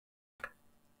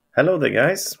Hello there,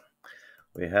 guys.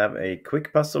 We have a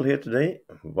quick puzzle here today.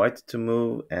 White to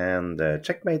move and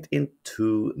checkmate in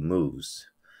two moves.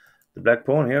 The black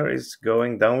pawn here is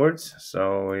going downwards,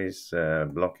 so he's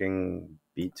blocking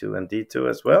b2 and d2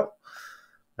 as well.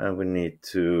 And we need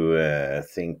to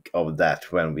think of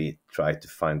that when we try to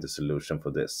find the solution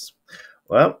for this.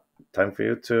 Well, time for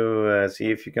you to see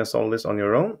if you can solve this on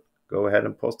your own. Go ahead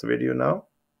and pause the video now.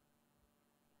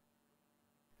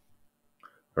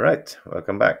 All right,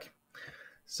 welcome back.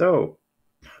 So,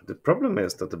 the problem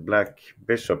is that the black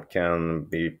bishop can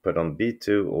be put on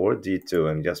b2 or d2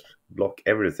 and just block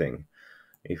everything.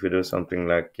 If we do something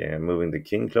like moving the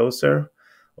king closer,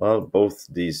 well, both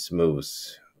these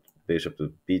moves, bishop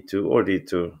to b2 or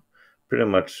d2, pretty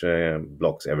much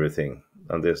blocks everything.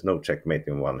 And there's no checkmate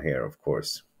in one here, of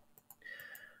course.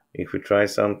 If we try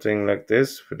something like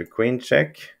this with the queen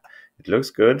check, it looks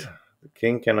good. The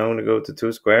king can only go to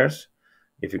two squares.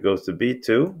 If he goes to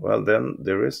b2, well, then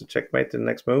there is a checkmate in the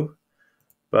next move.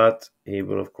 But he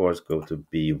will, of course, go to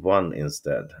b1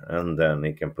 instead. And then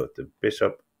he can put the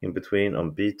bishop in between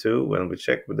on b2 when we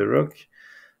check with the rook.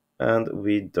 And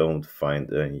we don't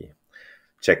find a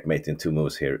checkmate in two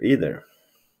moves here either.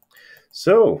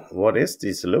 So, what is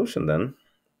the solution then?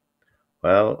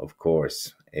 Well, of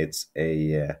course, it's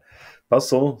a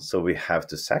puzzle, so we have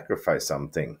to sacrifice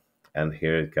something. And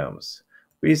here it comes.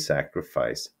 We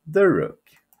sacrifice the rook.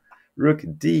 Rook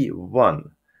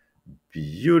d1.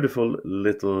 Beautiful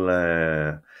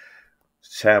little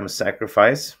sham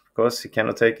sacrifice, because he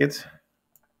cannot take it.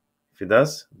 If he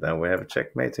does, then we have a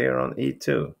checkmate here on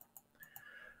e2.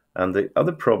 And the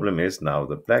other problem is now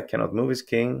that black cannot move his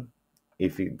king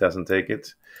if he doesn't take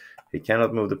it. He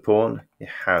cannot move the pawn. He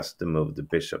has to move the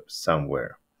bishop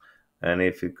somewhere. And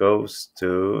if it goes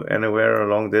to anywhere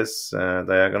along this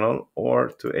diagonal or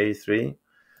to a3,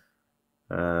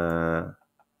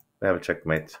 we have a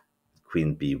checkmate,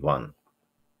 queen b1.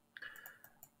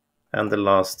 And the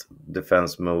last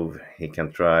defense move he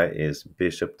can try is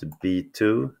bishop to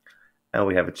b2. And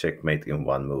we have a checkmate in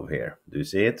one move here. Do you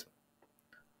see it?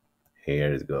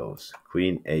 Here it goes.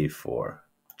 Queen a4.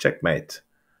 Checkmate.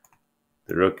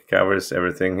 The rook covers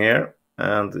everything here.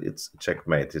 And it's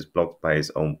checkmate. He's blocked by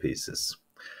his own pieces.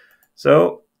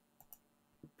 So,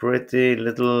 pretty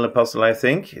little puzzle, I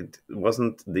think. It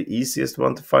wasn't the easiest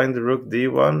one to find, the rook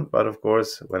d1. But of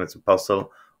course, when it's a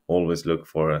puzzle, always look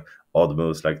for odd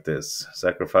moves like this.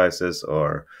 Sacrifices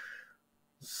or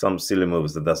some silly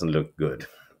moves that doesn't look good.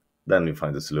 Then you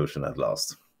find the solution at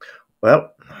last.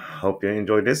 Well, hope you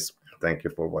enjoyed this. Thank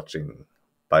you for watching.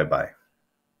 Bye bye.